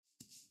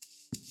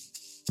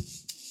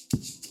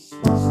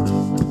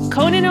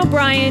Conan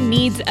O'Brien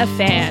needs a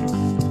fan.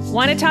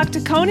 Want to talk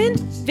to Conan?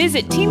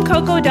 Visit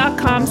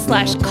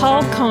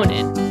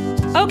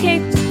teamcoco.com/callconan. Okay,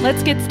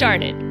 let's get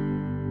started.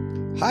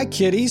 Hi,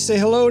 Kitty. Say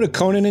hello to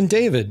Conan and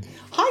David.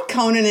 Hi,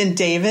 Conan and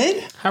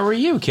David. How are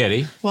you,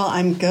 Kitty? Well,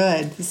 I'm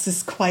good. This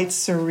is quite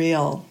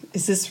surreal.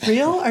 Is this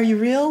real? Are you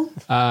real?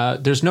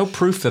 There's no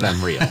proof that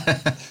I'm real,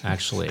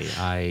 actually.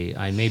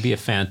 I may be a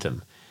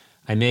phantom.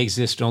 I may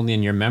exist only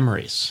in your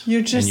memories.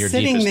 You're just your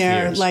sitting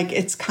there fears. like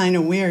it's kind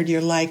of weird.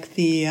 You're like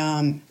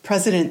the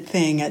president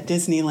thing at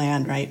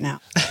Disneyland right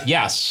now.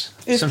 Yes.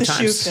 If the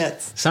shoe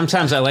fits.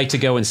 Sometimes I like to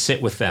go and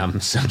sit with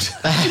them.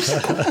 Sometimes.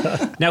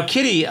 Now,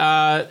 Kitty,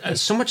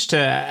 so much to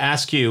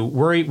ask you.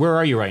 Where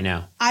are you right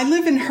now? I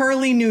live in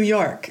Hurley, New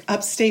York,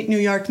 upstate New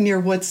York near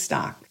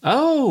Woodstock.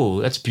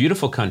 Oh, that's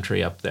beautiful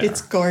country up there.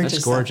 It's gorgeous.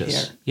 That's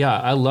gorgeous. Up here. Yeah,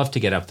 I love to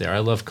get up there. I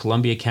love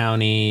Columbia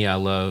County. I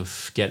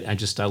love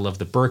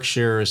the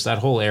Berkshires. That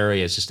whole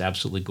area is just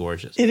absolutely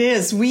gorgeous. It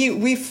is.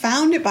 We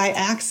found it by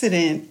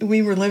accident.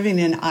 We were living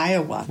in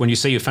Iowa. When you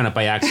say you found it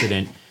by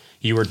accident,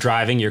 you were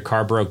driving, your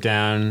car broke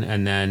down,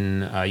 and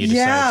then you decided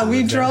Yeah, to we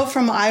live there? drove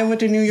from Iowa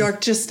to New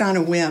York just on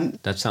a whim.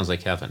 That sounds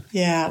like heaven.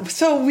 Yeah.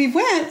 So we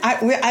went. I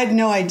had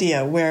no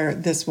idea where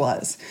this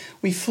was.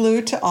 We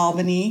flew to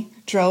Albany,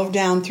 drove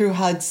down through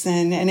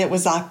Hudson, and it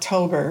was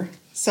October.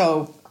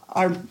 So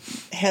our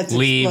heads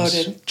Leaves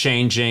exploded.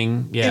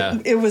 Changing. Yeah.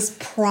 It was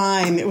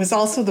prime. It was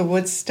also the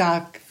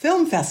Woodstock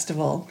Film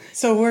Festival.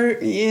 So we're,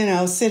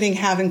 sitting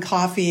having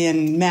coffee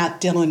and Matt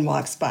Dillon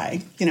walks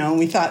by, and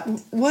we thought,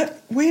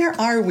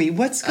 where are we?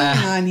 What's going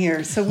on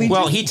here? So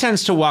he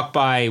tends to walk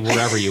by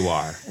wherever you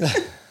are.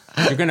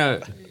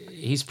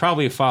 He's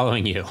probably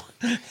following you.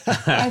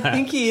 I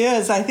think he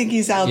is. I think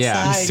he's outside.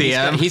 Yeah, see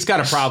him. He's got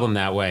a problem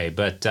that way,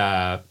 but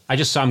I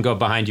just saw him go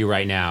behind you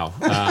right now.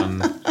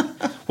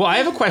 Well, I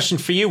have a question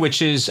for you,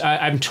 which is,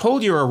 I'm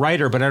told you're a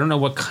writer, but I don't know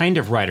what kind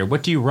of writer.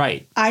 What do you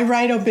write? I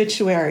write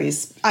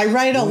obituaries. I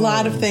write a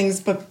lot of things,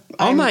 but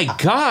Oh my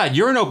God,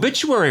 you're an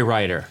obituary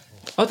writer.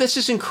 Oh, this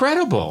is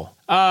incredible.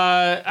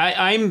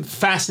 I'm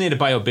fascinated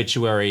by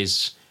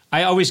obituaries.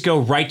 I always go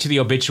right to the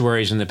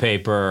obituaries in the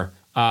paper,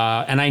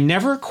 and I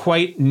never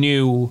quite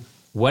knew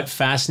what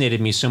fascinated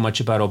me so much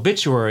about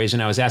obituaries,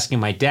 and I was asking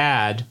my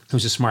dad,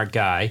 who's a smart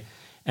guy,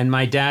 and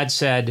my dad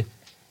said,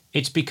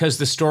 it's because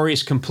the story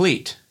is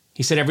complete.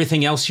 He said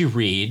everything else you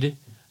read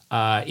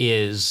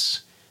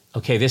is,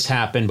 okay, this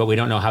happened, but we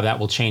don't know how that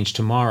will change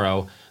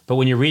tomorrow. But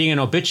when you're reading an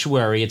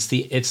obituary, it's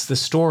the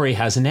story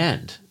has an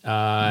end,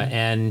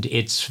 and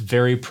it's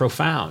very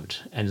profound,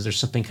 and there's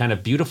something kind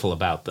of beautiful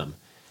about them.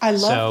 I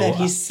love that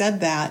he said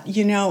that.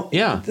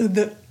 Yeah.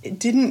 It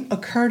didn't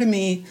occur to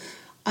me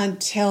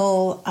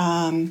until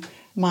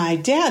my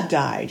dad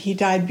died. He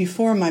died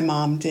before my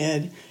mom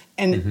did,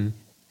 and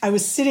I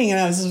was sitting and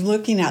I was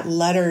looking at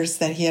letters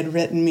that he had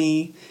written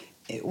me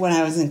when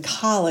I was in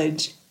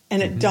college,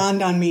 and it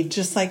dawned on me,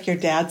 just like your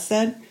dad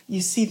said,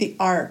 you see the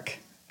arc.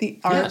 The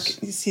arc,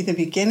 yes. You see the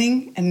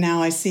beginning, and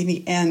now I see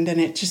the end, and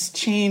it just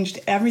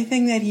changed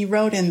everything that he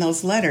wrote in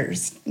those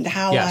letters.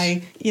 How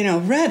I,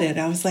 read it.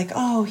 I was like,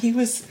 oh, he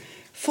was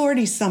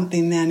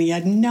 40-something then. He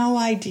had no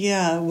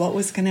idea what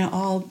was going to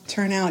all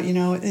turn out,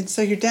 And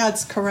so your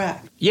dad's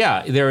correct.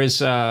 Yeah, there is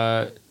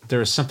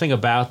something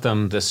about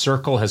them. The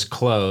circle has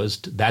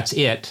closed. That's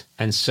it.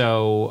 And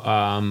so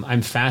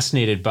I'm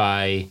fascinated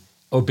by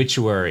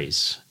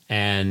obituaries.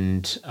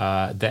 And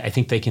I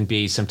think they can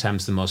be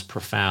sometimes the most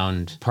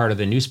profound part of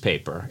the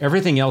newspaper.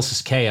 Everything else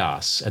is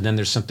chaos. And then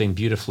there's something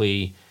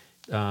beautifully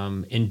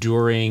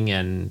enduring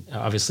and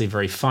obviously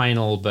very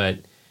final, but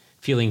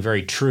feeling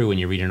very true when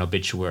you read an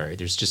obituary.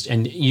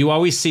 And you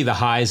always see the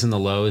highs and the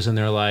lows in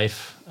their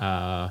life.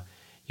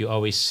 You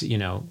always,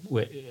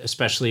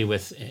 especially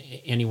with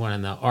anyone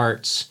in the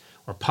arts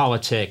or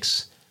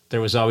politics, there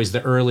was always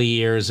the early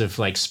years of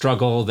like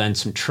struggle, then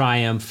some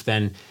triumph,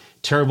 then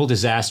terrible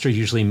disaster,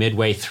 usually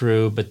midway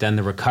through, but then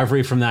the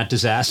recovery from that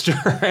disaster.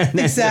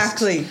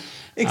 Exactly.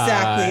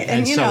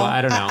 And so,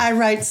 I don't know. I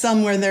write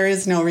some where there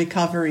is no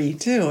recovery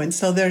too. And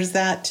so there's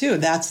that too.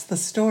 That's the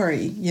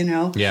story,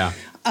 Yeah.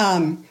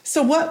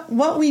 So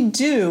what we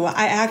do,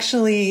 I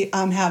actually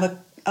have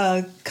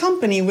a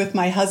company with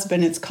my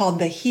husband. It's called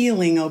The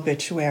Healing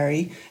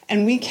Obituary.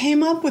 And we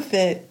came up with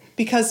it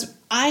because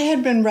I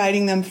had been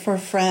writing them for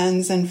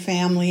friends and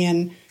family.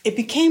 And it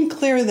became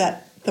clear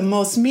that the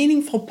most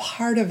meaningful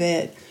part of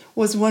it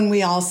was when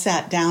we all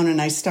sat down and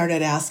I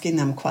started asking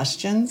them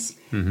questions.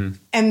 Mm-hmm.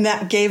 And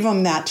that gave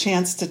them that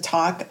chance to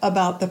talk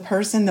about the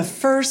person, the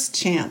first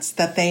chance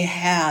that they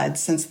had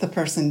since the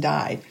person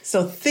died.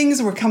 So things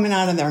were coming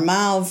out of their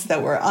mouths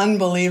that were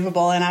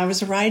unbelievable. And I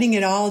was writing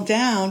it all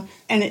down.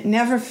 And it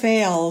never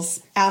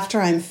fails.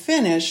 After I'm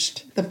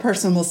finished, the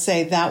person will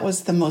say, that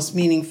was the most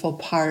meaningful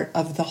part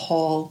of the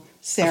whole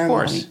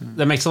ceremony. Of course.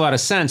 That makes a lot of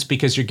sense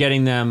because you're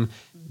getting them.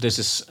 There's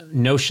this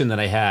notion that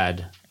I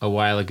had a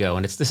while ago,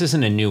 and this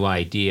isn't a new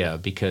idea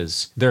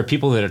because there are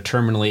people that are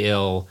terminally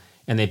ill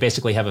and they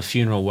basically have a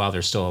funeral while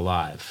they're still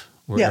alive,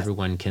 where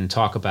everyone can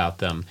talk about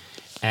them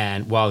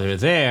and while they're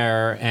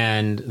there.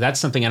 And that's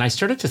something, and I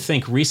started to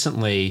think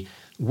recently,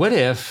 what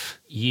if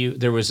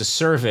there was a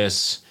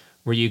service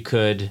where you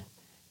could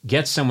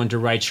get someone to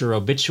write your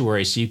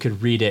obituary so you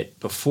could read it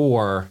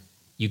before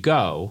you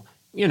go?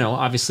 You know,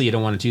 obviously you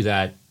don't want to do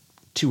that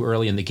too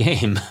early in the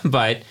game,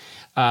 but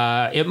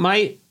it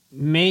might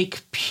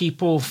make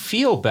people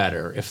feel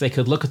better if they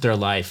could look at their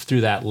life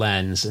through that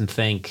lens and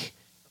think,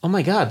 oh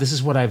my God, this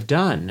is what I've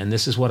done, and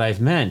this is what I've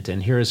meant,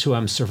 and here is who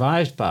I'm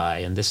survived by,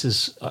 and this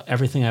is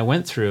everything I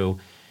went through.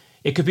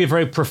 It could be a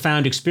very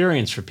profound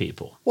experience for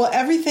people. Well,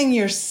 everything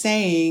you're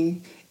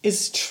saying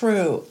is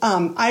true.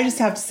 I just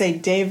have to say,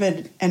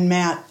 David and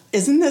Matt,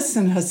 isn't this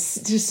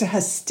just a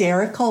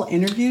hysterical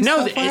interview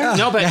so far?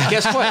 No, but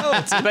guess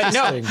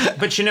what?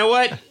 But you know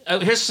what?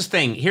 Here's the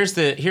thing. Here's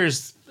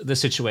the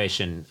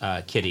situation,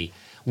 Kitty.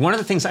 One of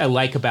the things I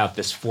like about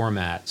this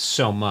format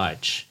so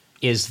much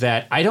is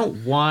that I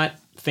don't want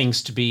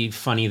things to be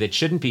funny that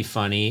shouldn't be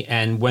funny.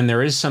 And when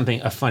there is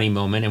a funny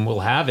moment and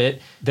we'll have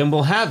it, then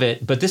we'll have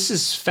it. But this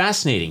is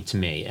fascinating to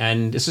me.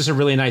 And this is a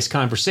really nice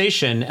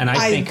conversation. And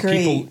I think agree.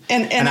 People...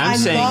 And I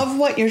love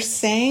what you're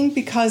saying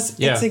because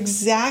it's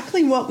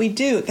exactly what we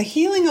do. The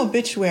Healing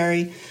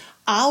Obituary,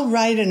 I'll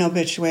write an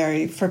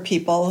obituary for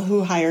people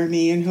who hire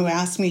me and who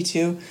ask me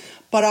to.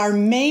 But our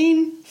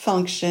main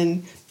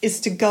function is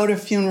to go to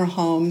funeral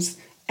homes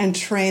and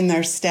train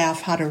their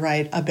staff how to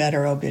write a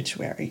better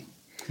obituary.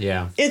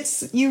 Yeah.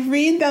 You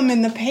read them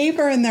in the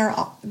paper and they're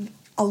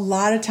a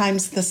lot of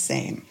times the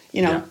same.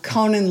 You know,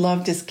 Conan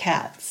loved his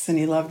cats and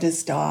he loved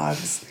his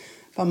dogs,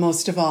 but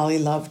most of all, he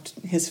loved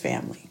his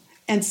family.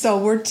 And so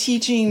we're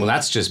teaching... Well,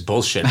 that's just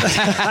bullshit.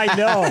 I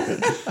know.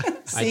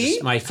 See?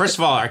 First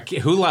of all,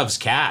 who loves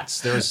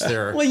cats?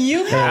 Well,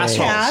 you have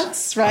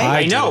cats,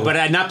 right? I know,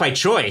 but not by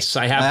choice.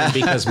 I have them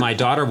because my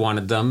daughter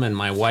wanted them and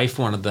my wife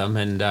wanted them,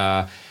 and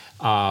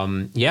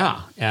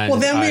And well,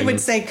 then we would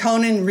say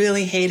Conan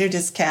really hated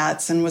his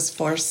cats and was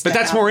forced. But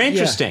that's more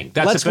interesting.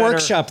 Yeah. Let's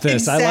workshop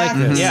this. Exactly. I like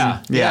this.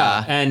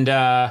 Yeah. And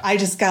I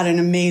just got an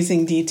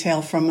amazing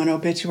detail from an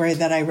obituary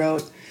that I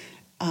wrote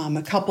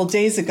a couple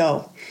days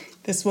ago.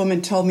 This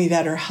woman told me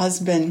that her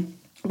husband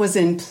was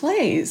in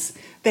plays.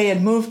 They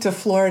had moved to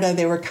Florida.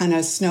 They were kind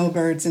of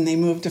snowbirds, and they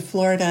moved to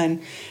Florida.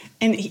 And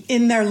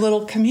in their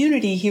little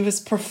community, he was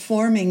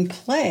performing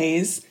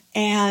plays,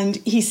 and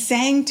he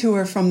sang to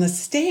her from the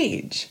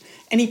stage.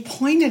 And he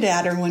pointed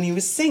at her when he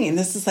was singing.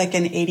 This is like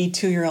an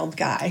 82-year-old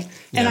guy.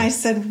 Yeah. And I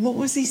said, what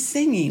was he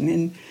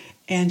singing?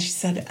 And she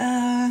said,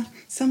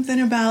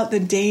 something about the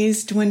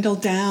days dwindle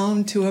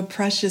down to a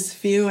precious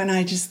few. And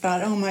I just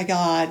thought, oh, my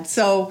God.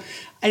 So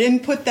I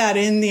didn't put that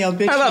in the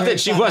obituary. I love that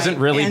she wasn't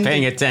really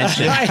paying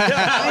attention.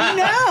 I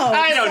know.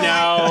 I don't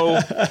know.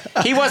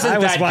 He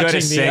wasn't that good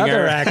a singer. The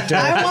other actor.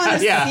 I want to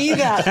see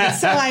that.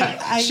 So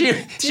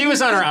she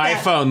was on her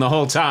iPhone the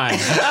whole time.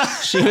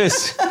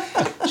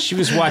 She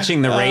was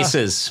watching the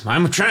races.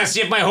 I'm trying to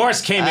see if my horse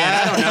came in.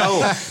 I don't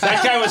know.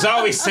 That guy was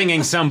always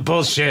singing some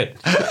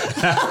bullshit.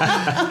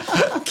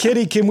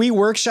 Kitty, can we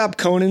workshop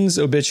Conan's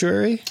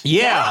obituary?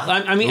 Yeah.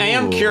 I mean, I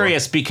am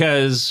curious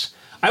because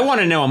I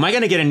want to know, am I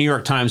going to get a New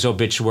York Times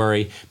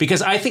obituary?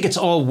 Because I think it's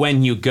all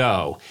when you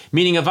go.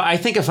 Meaning, I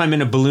think if I'm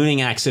in a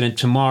ballooning accident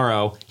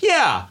tomorrow,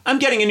 I'm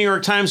getting a New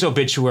York Times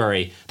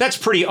obituary. That's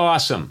pretty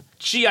awesome.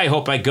 Gee, I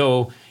hope I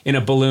go in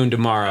a balloon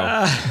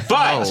tomorrow.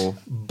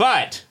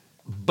 But,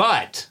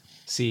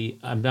 see,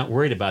 I'm not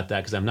worried about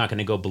that because I'm not going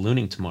to go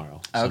ballooning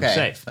tomorrow. So I'm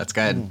safe. That's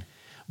good.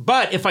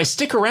 But if I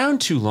stick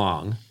around too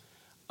long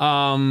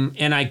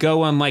and I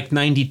go on like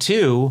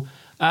 92,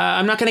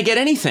 I'm not going to get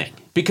anything.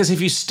 Because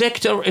if you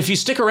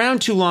stick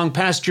around too long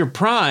past your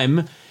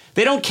prime,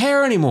 they don't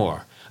care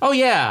anymore. Oh,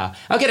 yeah,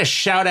 I'll get a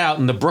shout out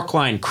in the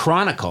Brookline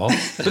Chronicle,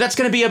 but that's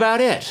going to be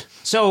about it.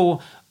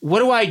 So what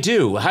do I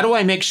do? How do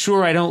I make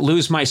sure I don't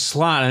lose my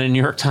slot on a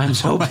New York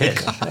Times obit?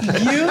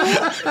 You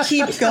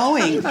keep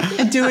going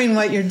and doing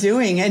what you're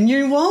doing, and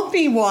you won't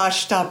be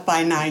washed up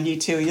by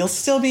 92. You'll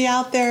still be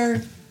out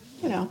there,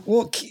 you know.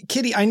 Well,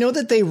 Kitty, I know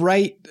that they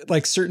write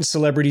like certain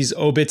celebrities'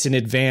 obits in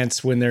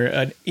advance when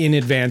they're in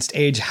advanced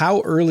age.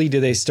 How early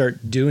do they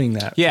start doing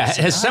that? Yeah,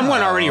 has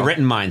someone already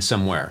written mine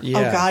somewhere? Yeah.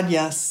 Oh, God,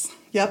 yes.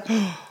 Yep.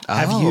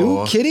 Have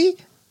you, Kitty?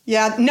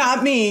 Yeah,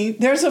 not me.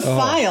 There's a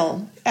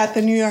file at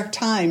the New York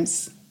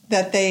Times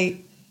that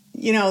they,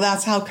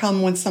 that's how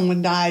come when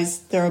someone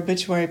dies, their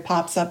obituary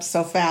pops up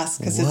so fast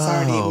because it's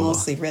already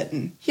mostly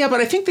written. Yeah,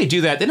 but I think they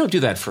do that. They don't do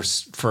that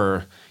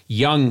for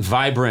young,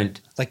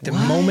 vibrant. Like the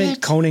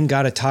moment Conan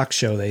got a talk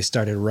show, they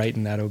started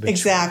writing that obituary.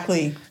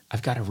 Exactly.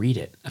 I've got to read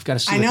it. I've got to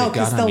see I know,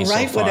 because they'll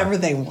write so far. whatever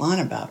they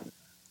want about it.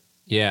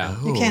 Yeah.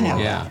 You can't have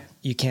that.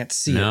 You can't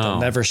see it. They'll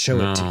never show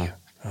it to you.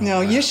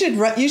 No, you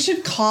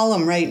should call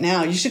them right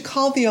now. You should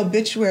call the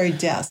obituary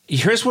desk.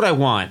 Here's what I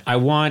want. I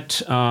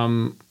want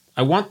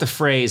the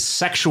phrase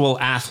 "sexual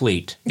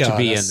athlete" to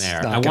be in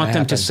there. I want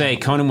them to say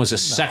Conan was a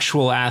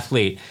sexual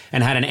athlete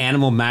and had an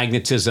animal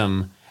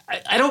magnetism.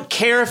 I don't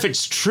care if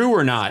it's true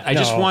or not. I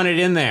just want it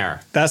in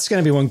there. That's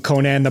going to be when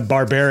Conan the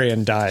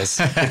Barbarian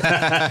dies.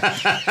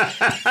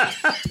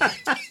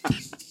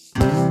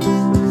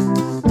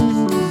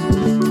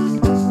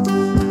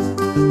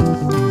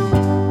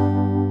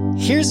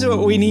 here's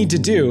what we need to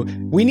do.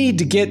 We need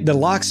to get the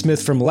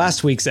locksmith from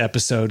last week's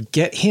episode,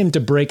 get him to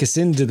break us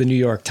into the New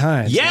York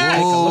Times. Yes!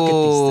 Take a look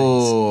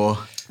at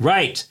these things.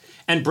 Right.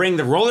 And bring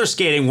the roller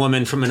skating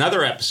woman from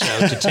another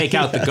episode to take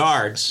out the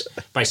guards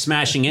by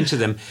smashing into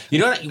them. You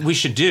know what we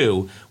should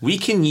do? We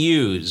can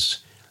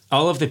use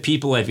all of the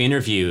people I've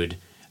interviewed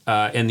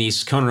in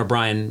these Conan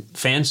O'Brien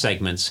fan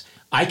segments.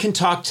 I can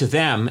talk to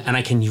them and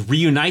I can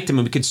reunite them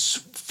and we could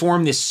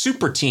form this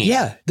super team.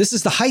 Yeah, this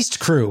is the heist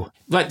crew.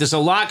 Like there's a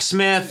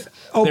locksmith.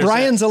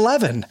 O'Brien's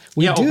 11.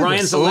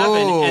 O'Brien's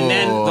 11. And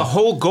then the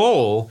whole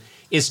goal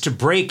is to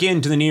break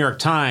into the New York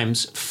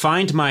Times,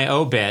 find my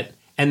obit,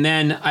 and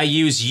then I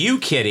use you,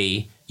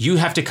 Kitty. You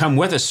have to come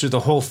with us through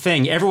the whole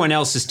thing. Everyone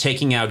else is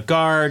taking out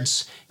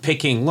guards,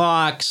 picking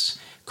locks,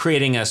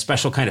 creating a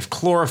special kind of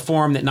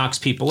chloroform that knocks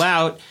people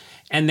out.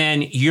 And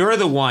then you're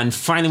the one,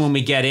 finally, when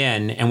we get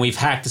in, and we've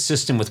hacked the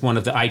system with one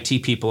of the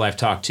IT people I've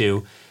talked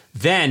to,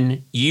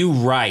 then you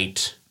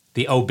write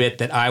the obit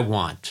that I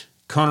want.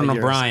 Conan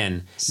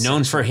O'Brien,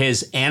 known for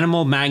his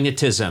animal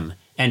magnetism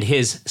and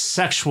his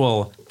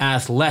sexual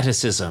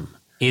athleticism,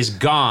 is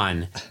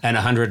gone at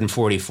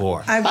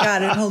 144. I've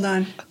got it. Hold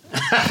on.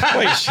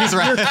 Wait, she's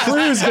right. Your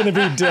crew's going to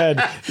be dead.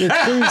 Your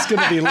crew's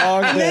going to be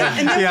long dead.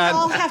 And then we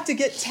all have to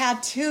get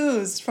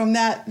tattoos from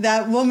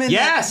that woman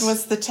that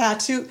was the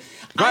tattoo.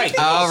 Right.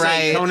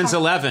 Right. Conan's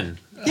 11.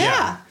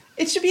 Yeah.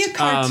 It should be a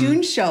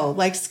cartoon show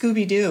like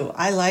Scooby-Doo.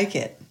 I like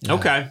it.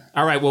 Okay.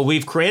 All right. Well,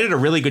 we've created a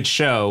really good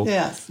show.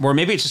 Yes. Or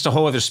maybe it's just a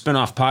whole other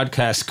spin-off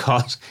podcast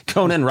called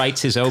Conan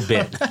Writes His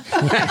Obit.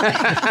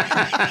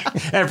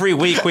 Every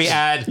week we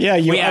add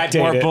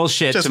more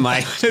bullshit to my...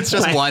 It's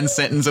just one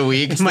sentence a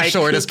week. It's the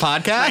shortest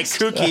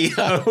podcast. My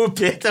kooky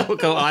obit that will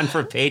go on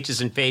for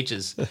pages and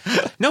pages.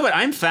 No, but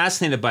I'm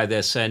fascinated by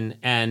this.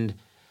 And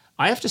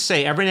I have to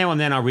say, every now and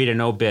then I'll read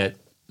an obit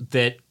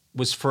that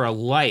was for a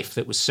life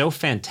that was so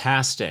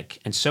fantastic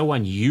and so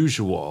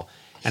unusual.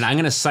 And I'm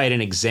going to cite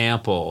an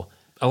example.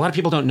 A lot of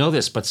people don't know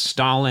this, but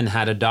Stalin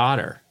had a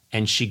daughter,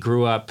 and she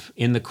grew up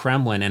in the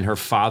Kremlin, and her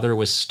father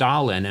was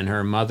Stalin, and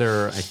her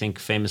mother, I think,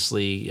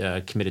 famously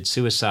committed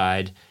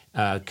suicide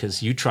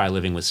because you try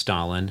living with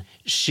Stalin.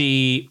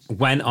 She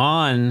went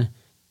on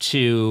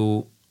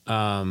to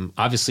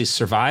obviously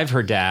survive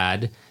her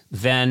dad,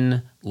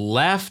 then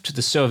left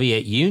the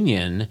Soviet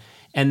Union,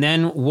 and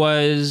then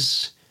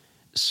was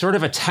sort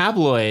of a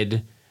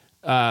tabloid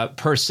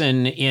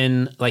person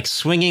in like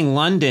swinging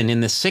London in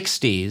the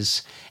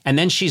 60s. And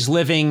then she's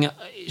living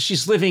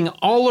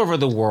all over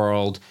the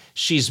world.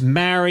 She's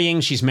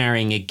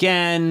marrying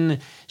again.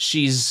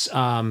 She's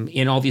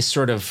in all these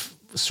sort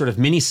of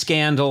mini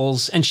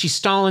scandals, and she's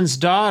Stalin's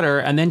daughter.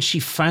 And then she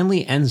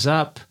finally ends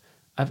up,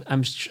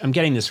 I'm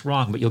getting this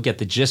wrong, but you'll get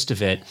the gist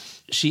of it.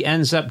 She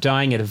ends up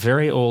dying at a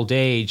very old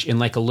age in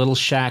like a little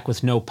shack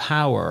with no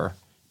power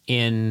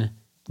in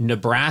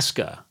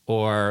Nebraska,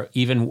 or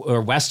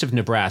west of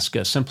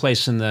Nebraska,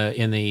 someplace in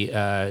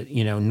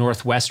the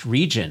northwest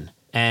region.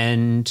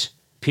 And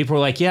people were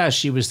like, yeah,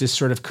 she was this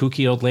sort of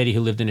kooky old lady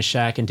who lived in a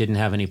shack and didn't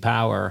have any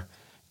power,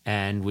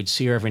 and we'd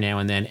see her every now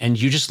and then. And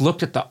you just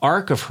looked at the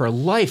arc of her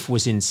life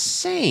was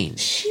insane.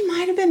 She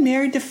might have been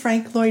married to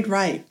Frank Lloyd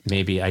Wright.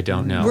 Maybe, I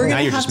don't know. We're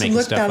going to have to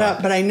look that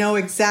up, but I know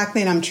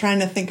exactly, and I'm trying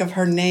to think of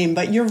her name,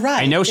 but you're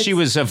right. I know she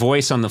was a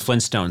voice on the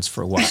Flintstones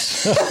for a while.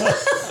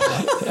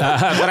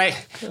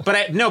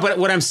 But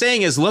what I'm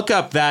saying is look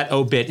up that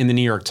obit in the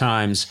New York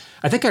Times.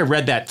 I think I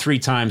read that 3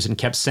 times and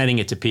kept sending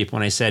it to people.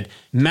 And I said,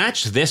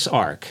 match this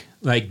arc.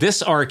 Like,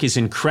 this arc is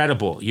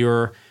incredible.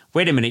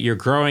 Wait a minute, you're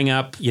growing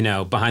up,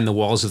 behind the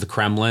walls of the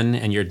Kremlin,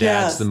 and your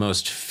dad's the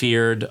most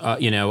feared,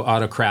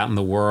 autocrat in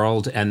the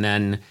world. And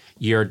then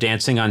you're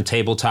dancing on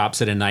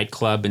tabletops at a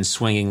nightclub in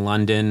swinging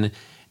London.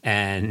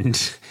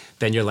 And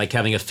then you're like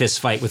having a fist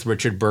fight with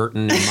Richard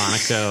Burton in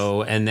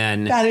Monaco, and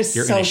then that is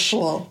you're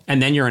cool. And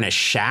then you're in a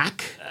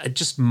shack.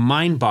 Just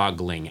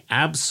mind-boggling,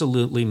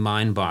 absolutely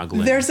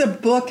mind-boggling. There's a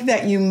book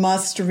that you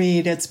must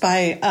read. It's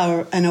by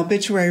an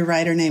obituary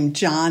writer named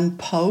John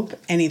Pope,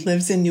 and he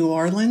lives in New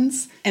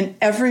Orleans. And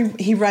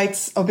he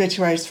writes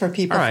obituaries for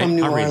people from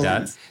New Orleans.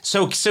 Read that.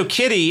 So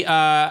Kitty,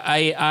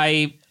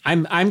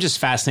 I'm just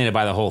fascinated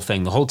by the whole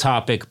thing. The whole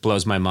topic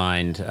blows my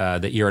mind.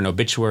 That you're an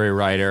obituary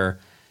writer.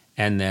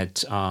 And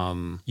that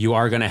you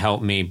are going to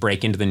help me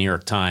break into the New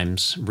York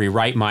Times,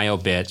 rewrite my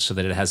obit so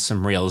that it has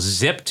some real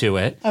zip to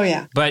it. Oh,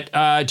 yeah. But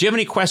do you have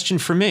any question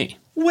for me?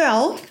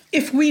 Well,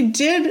 if we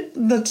did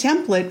the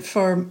template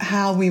for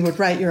how we would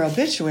write your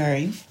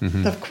obituary,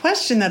 the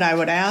question that I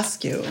would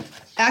ask you,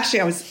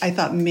 actually, I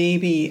thought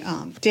maybe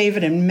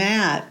David and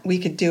Matt, we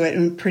could do it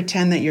and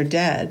pretend that you're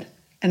dead.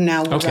 And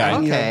now we're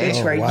writing your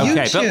obituary. Oh, wow. You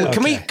okay, too.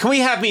 but can we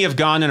have me have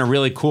gone in a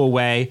really cool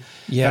way?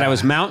 Yeah. That I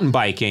was mountain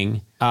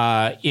biking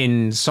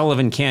in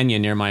Sullivan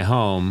Canyon near my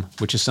home,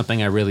 which is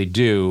something I really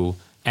do.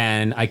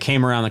 And I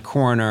came around the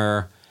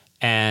corner,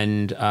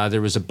 and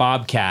there was a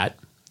bobcat.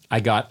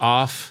 I got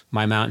off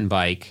my mountain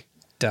bike,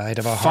 died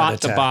of a heart fought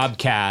attack. the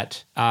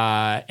bobcat,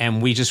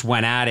 and we just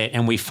went at it,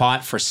 and we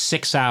fought for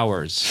 6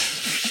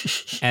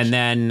 hours. And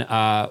then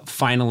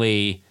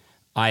finally,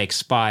 I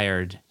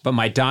expired. But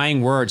my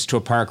dying words to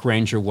a park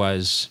ranger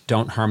was,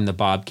 don't harm the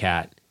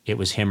bobcat. It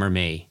was him or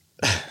me.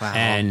 Wow.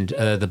 And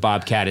the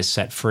bobcat is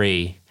set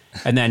free.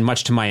 And then,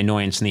 much to my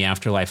annoyance in the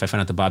afterlife, I found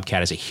out the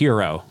bobcat is a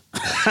hero.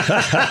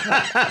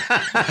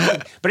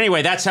 But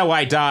anyway, that's how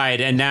I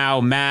died. And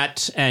now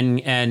Matt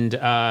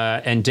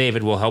and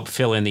David will help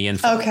fill in the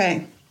info.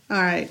 Okay.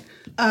 All right.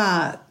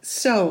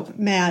 So,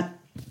 Matt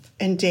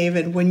and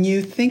David, when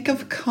you think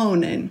of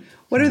Conan,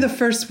 what are the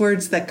first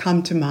words that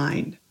come to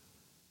mind?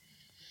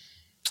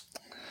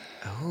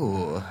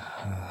 Oh.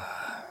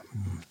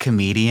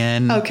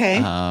 Comedian. Okay.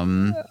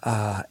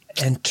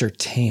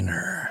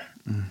 Entertainer.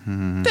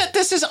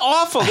 This is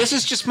awful. This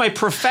is just my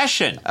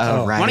profession.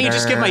 Writer. Why don't you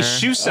just get my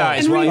shoe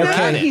size And while you're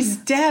remember, at it? he's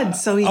dead,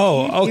 so he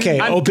Oh, can't- okay.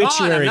 I'm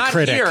Obituary gone. I'm not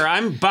critic. here.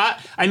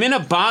 I'm in a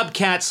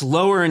bobcat's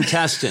lower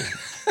intestine.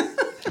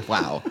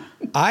 Wow.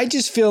 I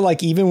just feel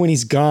like even when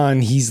he's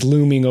gone, he's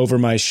looming over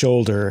my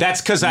shoulder.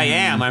 That's because I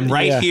am. I'm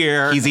right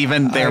here. He's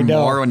even there I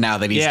know. more now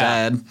that he's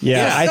Yeah. dead.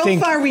 yeah, I so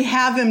think. far, we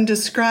have him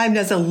described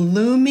as a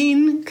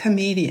looming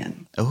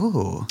comedian.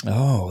 Ooh.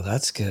 Oh,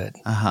 that's good.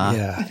 I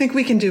Yeah. think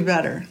we can do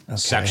better.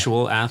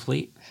 Sexual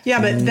athlete. Yeah,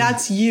 but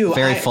that's you.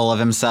 Very full of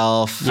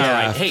himself. All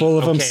right. Hey, Full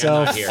of okay, himself,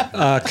 I'm not here.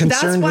 That's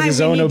concerned why with his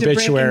we own need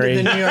obituary. to break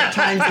into the New York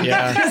Times and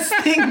get this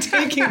thing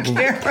taken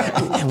care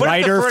of.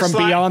 Writer first from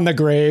line- beyond the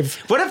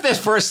grave. What if this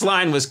first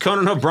line was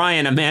Conan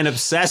O'Brien, a man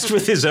obsessed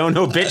with his own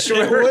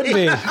obituary? It would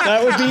be.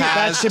 That would be.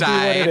 That Has should be what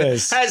died. it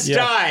is. Has Yeah.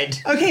 died.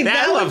 Okay, I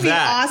that love would be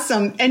that.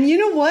 awesome. And you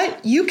know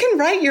what? You can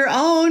write your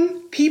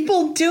own.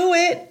 People do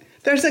it.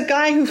 There's a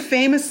guy who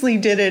famously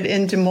did it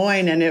in Des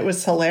Moines, and it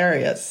was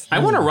hilarious. I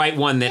want to write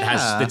one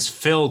that's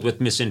filled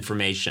with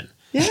misinformation.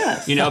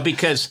 Yes. You know,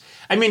 because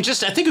I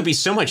think it'd be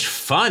so much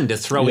fun to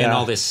throw in Yeah.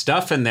 all this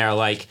stuff in there.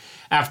 Like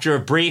after a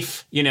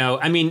brief,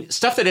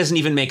 stuff that doesn't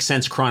even make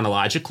sense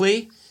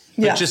chronologically.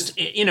 But Yes. just,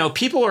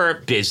 people are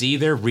busy.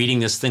 They're reading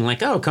this thing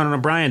like, oh, Conan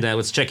O'Brien,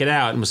 let's check it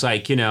out. And it was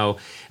like,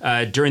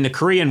 during the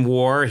Korean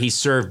War, he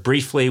served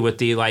briefly with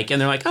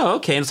and they're like, oh,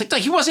 okay. And it's like, no,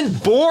 he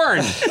wasn't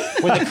born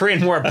when the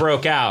Korean War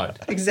broke out.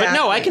 Exactly.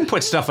 But no, I can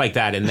put stuff like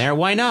that in there.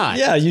 Why not?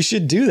 Yeah, you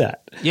should do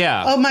that.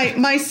 Yeah. Oh,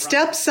 my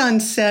stepson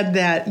said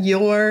that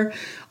your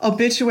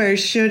obituary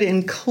should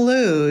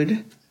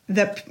include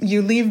that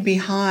you leave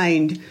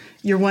behind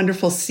your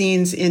wonderful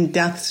scenes in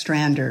Death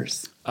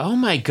Stranders. Oh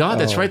my God,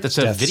 that's right. That's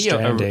a Death video,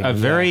 Stranding, a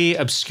very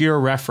obscure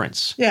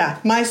reference. Yeah,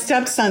 my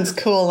stepson's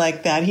cool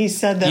like that. He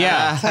said that.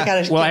 Yeah. So I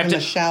got to give him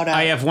a shout out.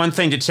 I have one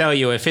thing to tell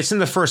you. If it's in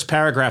the first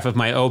paragraph of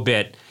my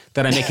obit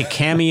that I make a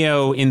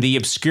cameo in the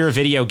obscure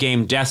video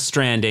game Death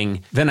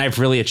Stranding, then I've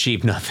really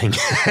achieved nothing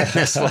in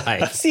this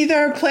life. See,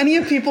 there are plenty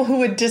of people who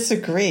would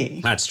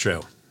disagree. That's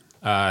true.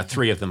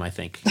 3 of them, I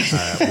think,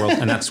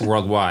 and that's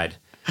worldwide.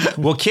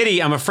 Well,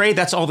 Kitty, I'm afraid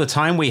that's all the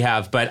time we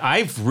have, but I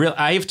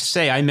have to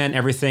say I meant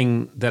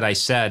everything that I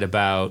said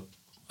about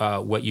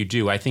what you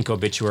do. I think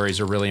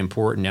obituaries are really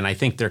important, and I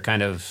think they're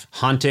kind of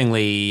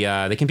hauntingly,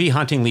 they can be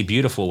hauntingly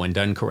beautiful when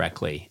done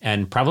correctly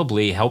and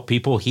probably help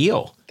people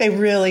heal. They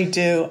really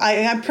do. I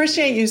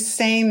appreciate you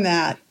saying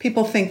that.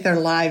 People think their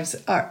lives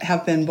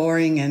have been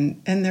boring,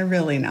 and they're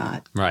really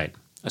not. Right.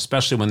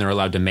 Especially when they're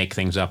allowed to make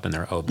things up in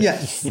their obit,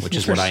 Yes, which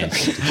is what I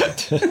intend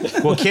to do.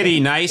 Well, Kitty,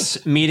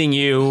 nice meeting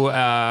you,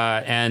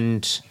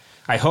 and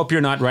I hope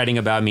you're not writing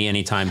about me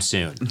anytime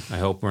soon. I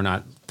hope we're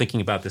not thinking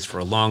about this for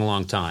a long,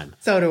 long time.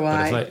 So do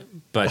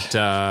But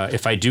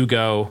if I do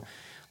go,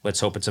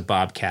 let's hope it's a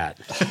bobcat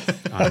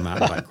on a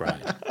mountain bike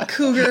ride.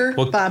 Cougar,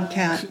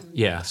 bobcat.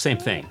 Yeah, same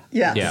thing.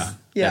 Yes. Yeah,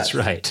 Yes.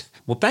 that's right.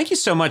 Well, thank you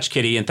so much,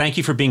 Kitty, and thank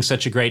you for being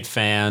such a great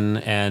fan.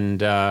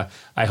 And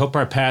I hope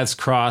our paths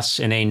cross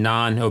in a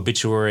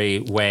non-obituary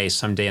way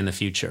someday in the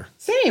future.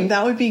 Same.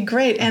 That would be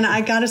great. And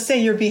I got to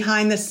say, your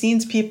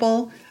behind-the-scenes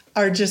people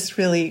are just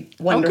really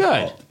wonderful.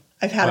 good.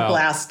 I've had a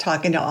blast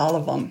talking to all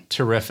of them.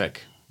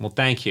 Terrific. Well,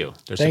 thank you.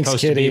 They're Thanks,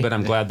 supposed to Kitty. be, but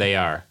I'm glad they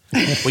are.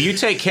 Well, you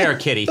take care,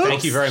 Kitty.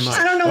 Thank you very much.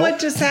 I don't know what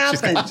just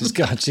happened. She's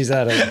gone. She's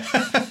out of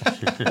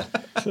it.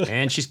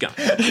 And she's gone.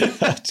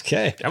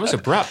 Okay. That was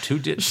abrupt. Who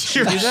did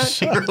do that?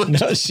 She really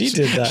No, she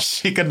did that.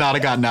 She could not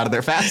have gotten out of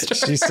there faster.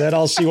 She said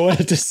all she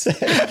wanted to say.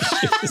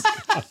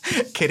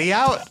 Kitty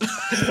out.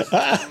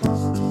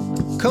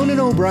 Conan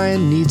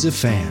O'Brien Needs a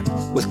Fan,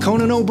 with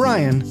Conan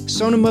O'Brien,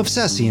 Sonam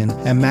Movsesian,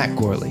 and Matt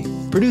Gorley.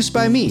 Produced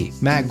by me,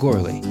 Matt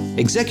Gorley.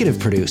 Executive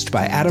produced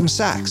by Adam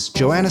Sachs,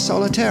 Joanna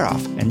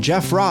Solitaroff, and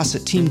Jeff Ross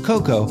at Team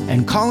Coco,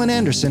 and Colin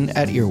Anderson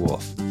at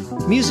Earwolf.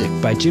 Music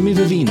by Jimmy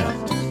Vivino.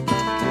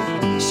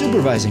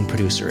 Supervising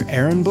producer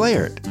Aaron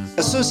Blaird.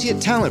 Associate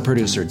talent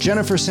producer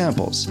Jennifer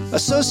Samples.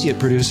 Associate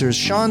producers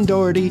Sean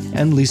Doherty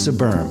and Lisa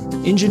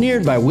Berm.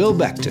 Engineered by Will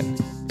Beckton.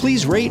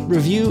 Please rate,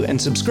 review,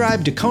 and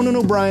subscribe to Conan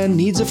O'Brien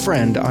Needs a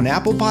Friend on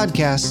Apple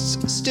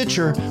Podcasts,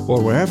 Stitcher,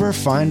 or wherever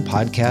fine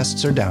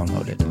podcasts are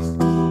downloaded.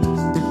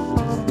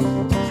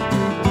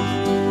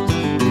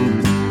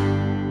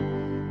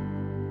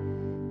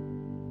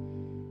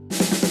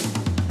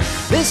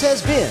 This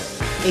has been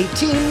a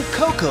Team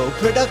Coco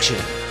production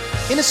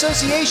in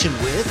association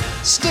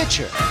with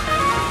Stitcher.